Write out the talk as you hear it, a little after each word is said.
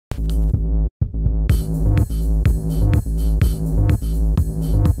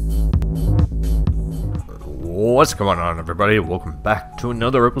What's going on, everybody? Welcome back to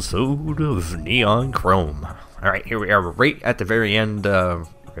another episode of Neon Chrome. Alright, here we are right at the very end,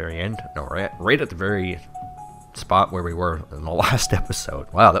 right at the very spot where we were in the last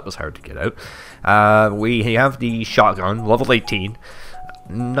episode. Wow, that was hard to get out. We have the shotgun, level 18.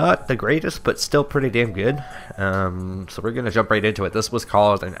 Not the greatest, but still pretty damn good. So we're going to jump right into it. This was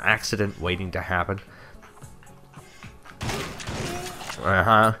called an accident waiting to happen.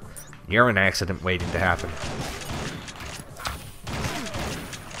 You're an accident waiting to happen.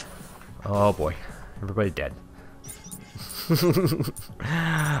 Oh boy, everybody dead.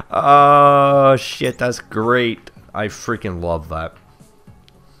 Oh shit, that's great. I freaking love that.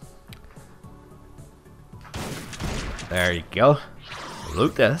 There you go.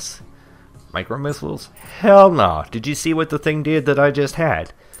 Loot this. Micro missiles? Hell no. Did you see what the thing did that I just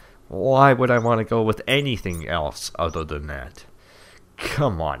had? Why would I want to go with anything else other than that?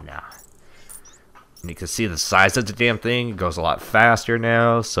 Come on now. And you can see the size of the damn thing. It goes a lot faster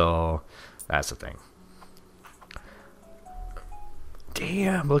now, so that's the thing.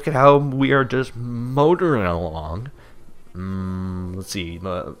 Damn, look at how we are just motoring along. Let's see.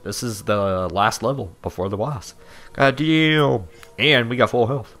 This is the last level before the boss. God damn. And we got full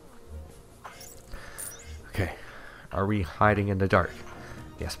health. Okay. Are we hiding in the dark?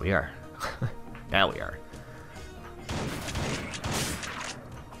 Yes, we are. Now we are.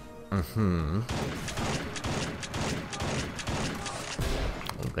 I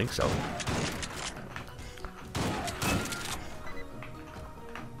don't think so.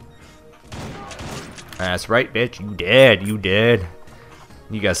 That's right, bitch. You dead. You dead.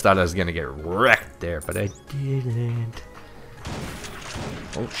 You guys thought I was gonna get wrecked there, but I didn't.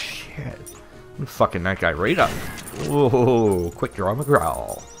 Oh shit. I'm fucking that guy right up. Whoa, quick draw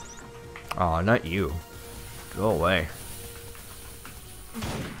McGraw. Oh, not you. Go away.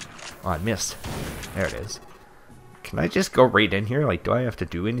 Oh, I missed. There it is. Can I just go right in here? Like, do I have to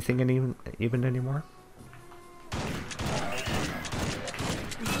do anything even anymore?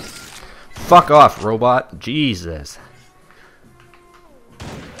 Fuck off, robot. Jesus.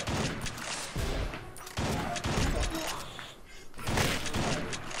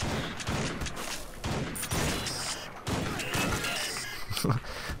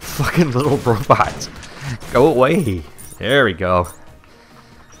 Fucking little robots. Go away. There we go.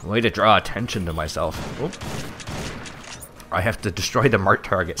 Way to draw attention to myself. Oop. I have to destroy the marked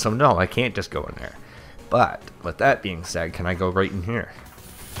target, so no, I can't just go in there. But, with that being said, can I go right in here?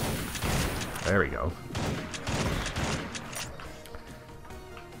 There we go.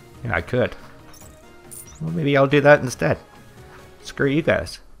 Yeah, I could. Well, maybe I'll do that instead. Screw you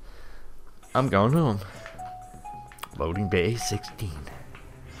guys. I'm going home. Loading bay 16.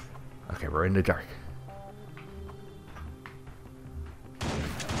 Okay, we're in the dark.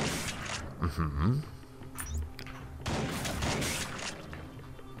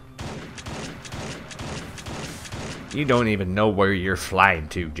 You don't even know where you're flying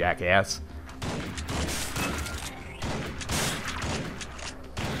to, jackass.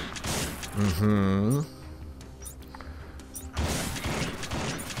 I'm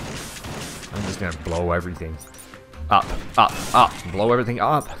just gonna blow everything up, up, up. Blow everything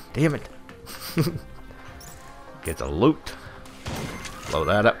up. Damn it. Get the loot. Blow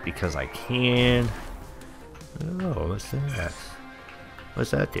that up because I can. Oh, what's that?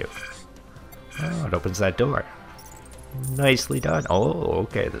 What's that do? Oh, it opens that door. Nicely done. Oh,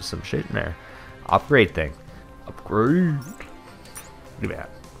 okay, there's some shit in there. Upgrade thing. Upgrade. Look at that.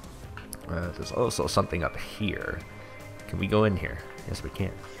 There's also something up here. Can we go in here? Yes, we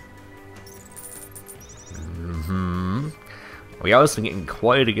can. We also getting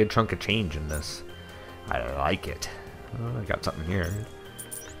quite a good chunk of change in this. I like it. Oh, I got something here.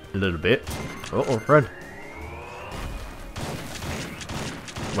 A little bit. Uh-oh, run.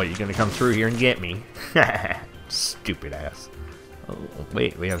 What, you gonna come through here and get me? Stupid ass. Oh,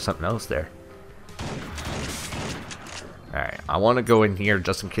 wait, we have something else there. Alright, I want to go in here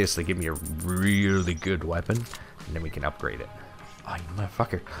just in case they give me a really good weapon. And then we can upgrade it. Oh, you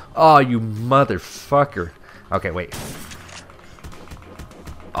motherfucker. Oh, you motherfucker. Okay, wait.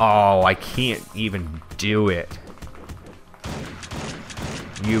 Oh, I can't even do it.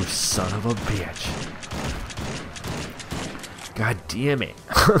 You son of a bitch. God damn it.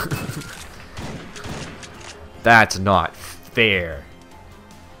 That's not fair.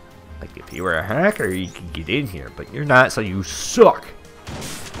 Like, if you were a hacker, you could get in here, but you're not, so you suck.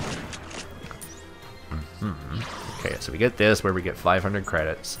 Okay, so we get this, where we get 500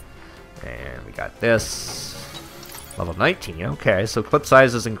 credits. And we got this. Level 19, okay, so clip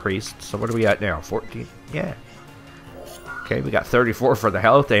size is increased. So what are we at now? 14? Yeah. Okay, we got 34 for the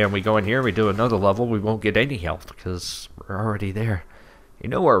health, and we go in here, we do another level, we won't get any health because we're already there. You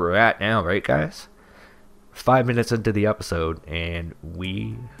know where we're at now, right, guys? 5 minutes into the episode, and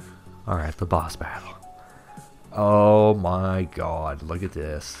we are at the boss battle. Oh my god, look at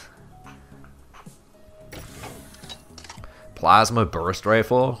this. Plasma burst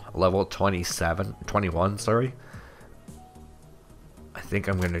rifle, level 21, sorry. I think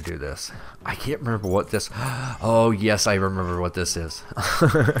I'm gonna do this. I can't remember what this... Oh, yes, I remember what this is.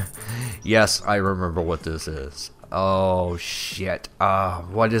 Yes, I remember what this is. Oh, shit.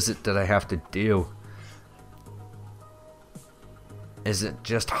 What is it that I have to do? Is it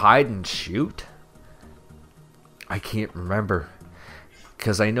just hide and shoot? I can't remember.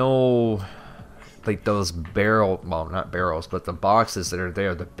 Because I know... like those well, not barrels, but the boxes that are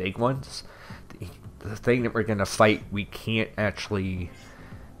there, the big ones. The thing that we're gonna fight, we can't actually...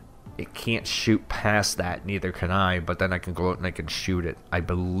 it can't shoot past that, neither can I, but then I can go out and I can shoot it, I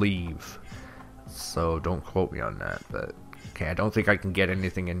believe. So don't quote me on that, but... okay, I don't think I can get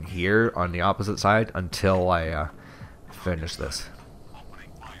anything in here on the opposite side until I finish this.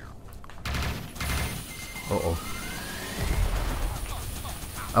 Uh-oh.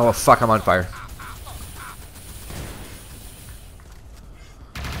 Oh, fuck, I'm on fire.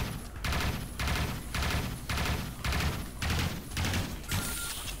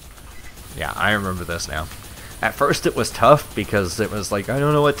 Yeah, I remember this now. At first it was tough because it was like, I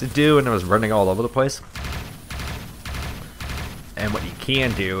don't know what to do, and I was running all over the place. And what you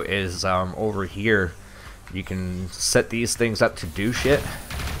can do is, over here, you can set these things up to do shit.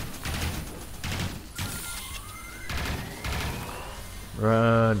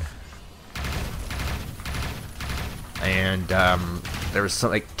 Run. And, there's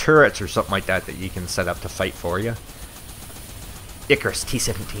some, like, turrets or something like that that you can set up to fight for you. Icarus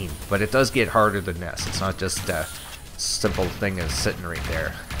T-17, but it does get harder than this. It's not just a simple thing as sitting right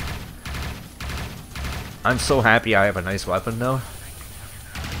there. I'm so happy I have a nice weapon though.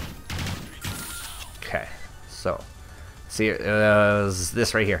 Okay, so see,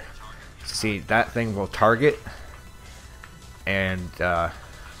 this right here. See, that thing will target, and it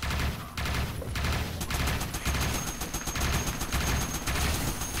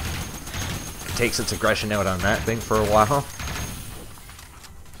takes its aggression out on that thing for a while.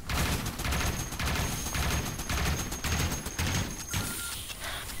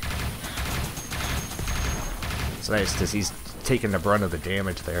 It's nice because he's taking the brunt of the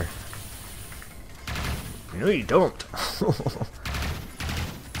damage there. No, you don't.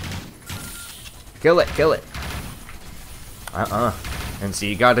 Kill it, kill it. And see,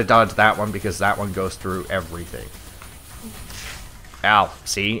 you gotta dodge that one because that one goes through everything. Ow,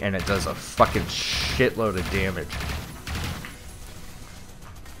 see? And it does a fucking shitload of damage.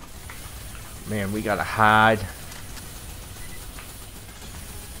 Man, we gotta hide.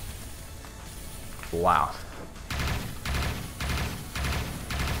 Wow.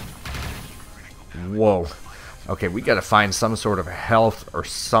 Whoa. Okay, we gotta find some sort of health or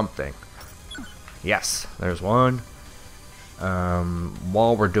something. Yes, there's one.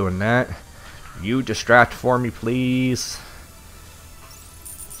 While we're doing that, you distract for me, please.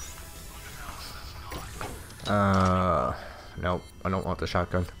 Nope, I don't want the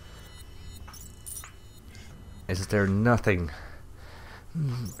shotgun. Is there nothing?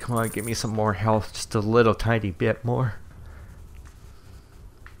 Come on, give me some more health, just a little tiny bit more.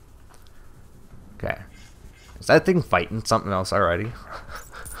 Okay. Is that thing fighting something else already?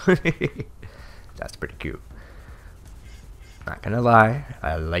 That's pretty cute. Not gonna lie,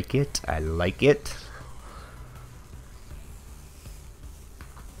 I like it. I like it.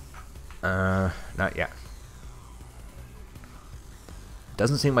 Not yet.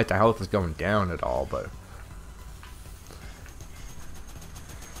 Doesn't seem like the health is going down at all, but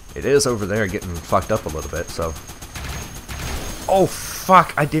it is over there getting fucked up a little bit, so. Oh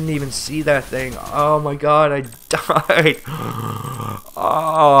fuck, I didn't even see that thing. Oh my god, I died.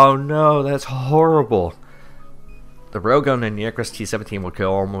 Oh no, that's horrible. The railgun in the Icarus T-17 will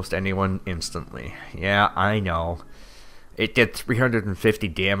kill almost anyone instantly. Yeah, I know. It did 350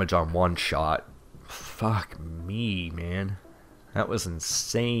 damage on one shot. Fuck me, man. That was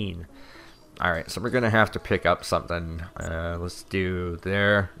insane. Alright, so we're gonna have to pick up something. Let's do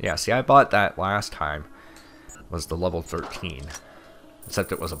there. Yeah, see, I bought that last time. It was the level 13.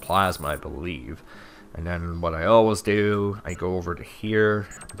 Except it was a plasma, I believe. And then what I always do, I go over to here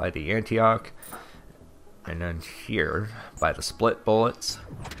by the Antioch. And then here by the split bullets.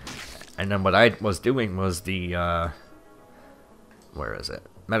 And then what I was doing was the, where is it?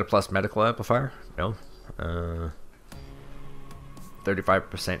 Metaplus medical amplifier? No.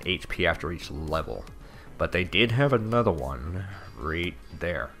 35% HP after each level. But they did have another one right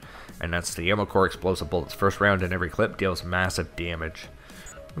there. And that's the ammo core explosive bullets. First round in every clip deals massive damage.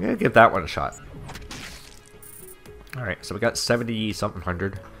 I'm gonna give that one a shot. Alright, so we got 70 something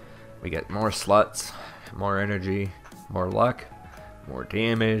hundred. We get more sluts, more energy, more luck, more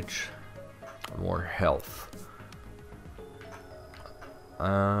damage, more health.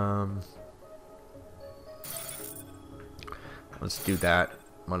 Let's do that.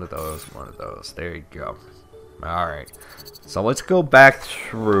 One of those, one of those. There you go. Alright. So let's go back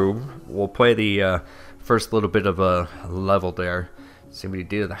through. We'll play the first little bit of a level there. See what we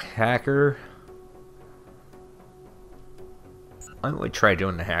do. The hacker. Why don't we try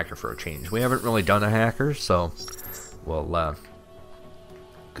doing the hacker for a change? We haven't really done a hacker, so we'll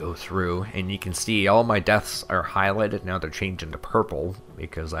go through. And you can see all my deaths are highlighted. Now they're changing to purple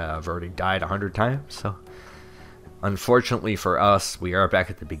because I've already died 100 times. So unfortunately for us, we are back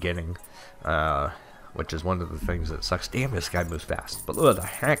at the beginning. Which is one of the things that sucks. Damn, this guy moves fast. But look at the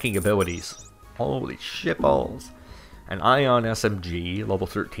hacking abilities. Holy shitballs. An Ion SMG, level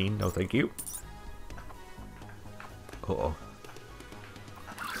 13. No thank you. Uh-oh.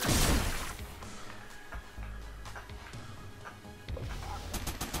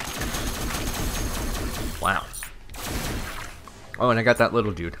 Wow. Oh, and I got that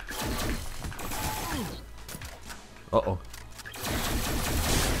little dude. Uh-oh.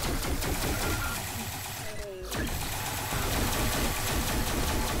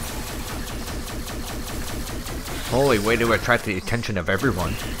 Holy, way to attract the attention of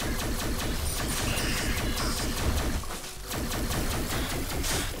everyone.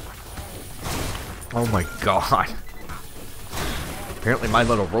 Oh my god. Apparently my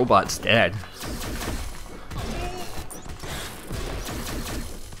little robot's dead.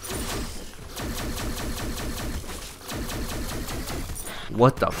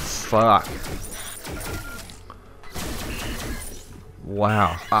 What the fuck?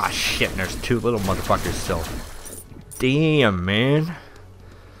 Wow. Ah shit, and there's two little motherfuckers still. Damn, man.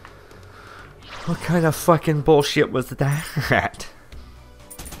 What kind of fucking bullshit was that?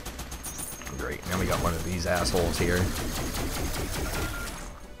 Great, now we got one of these assholes here.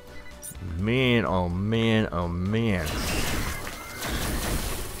 Man, oh man, oh man.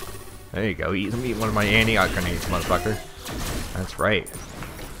 There you go, eat one of my anti-arc grenades, motherfucker. That's right.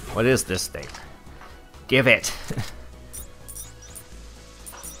 What is this thing? Give it!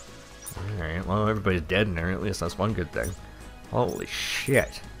 Alright, well everybody's dead in there, at least that's one good thing. Holy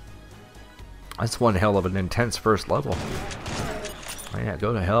shit. That's one hell of an intense first level. Oh yeah,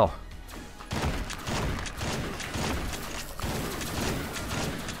 go to hell.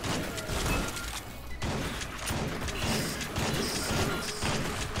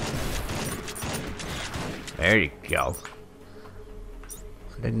 There you go.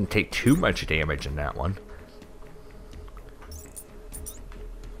 Didn't take too much damage in that one.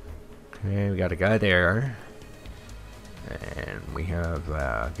 Okay, we got a guy there. And we have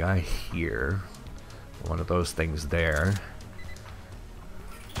a guy here. One of those things there.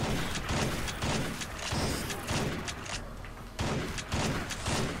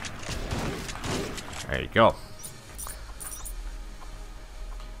 There you go.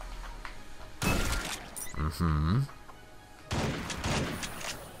 Mm-hmm.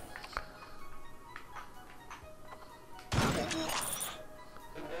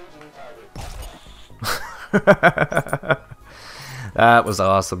 That was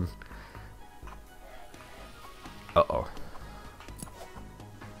awesome. Uh-oh.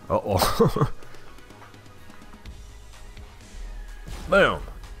 Uh-oh. Boom.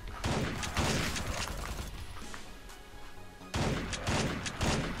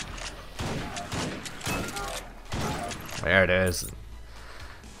 There it is.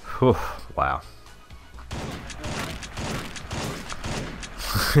 Whew, wow.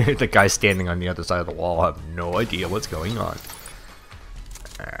 The guy standing on the other side of the wall, I have no idea what's going on.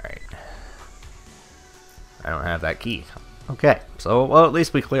 Alright. I don't have that key. Okay, so, well, at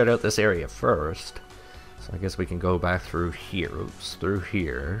least we cleared out this area first. So I guess we can go back through here. Oops, through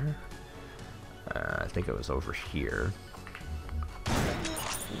here. I think it was over here.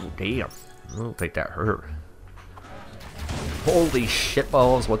 Ooh, damn. I don't think that hurt. Holy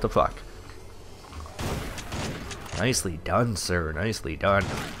shitballs, what the fuck? Nicely done, sir. Nicely done.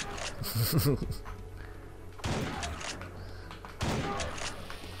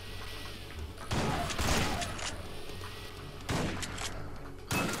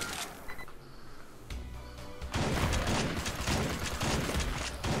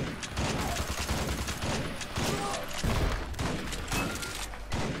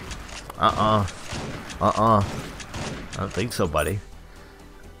 I don't think so, buddy.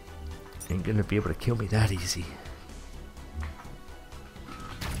 Ain't gonna be able to kill me that easy.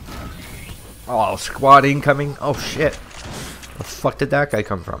 Oh, squad incoming. Oh shit. Where the fuck did that guy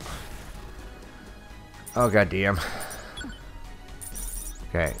come from? Oh goddamn.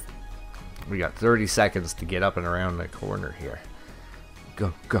 Okay. We got 30 seconds to get up and around the corner here.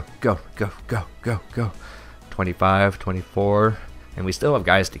 Go, go, go, go, go, go, go. 25, 24. And we still have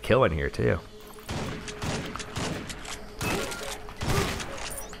guys to kill in here too.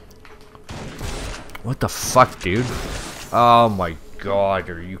 What the fuck, dude? Oh my god,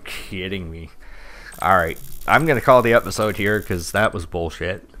 are you kidding me? Alright, I'm gonna call the episode here because that was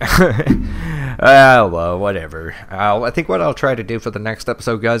bullshit. Oh, well, whatever. I think what I'll try to do for the next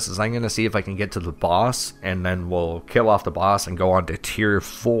episode, guys, is I'm gonna see if I can get to the boss, and then we'll kill off the boss and go on to tier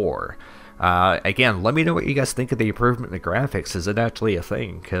 4. Again, let me know what you guys think of the improvement in the graphics. Is it actually a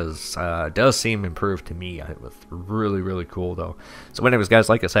thing? Because it does seem improved to me. It was really, really cool, though. So anyways, guys,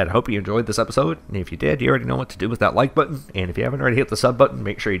 like I said, I hope you enjoyed this episode. And if you did, you already know what to do with that like button. And if you haven't already hit the sub button,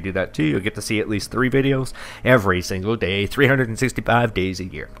 make sure you do that, too. You'll get to see at least 3 videos every single day, 365 days a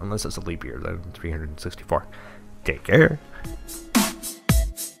year. Unless it's a leap year, then 364. Take care.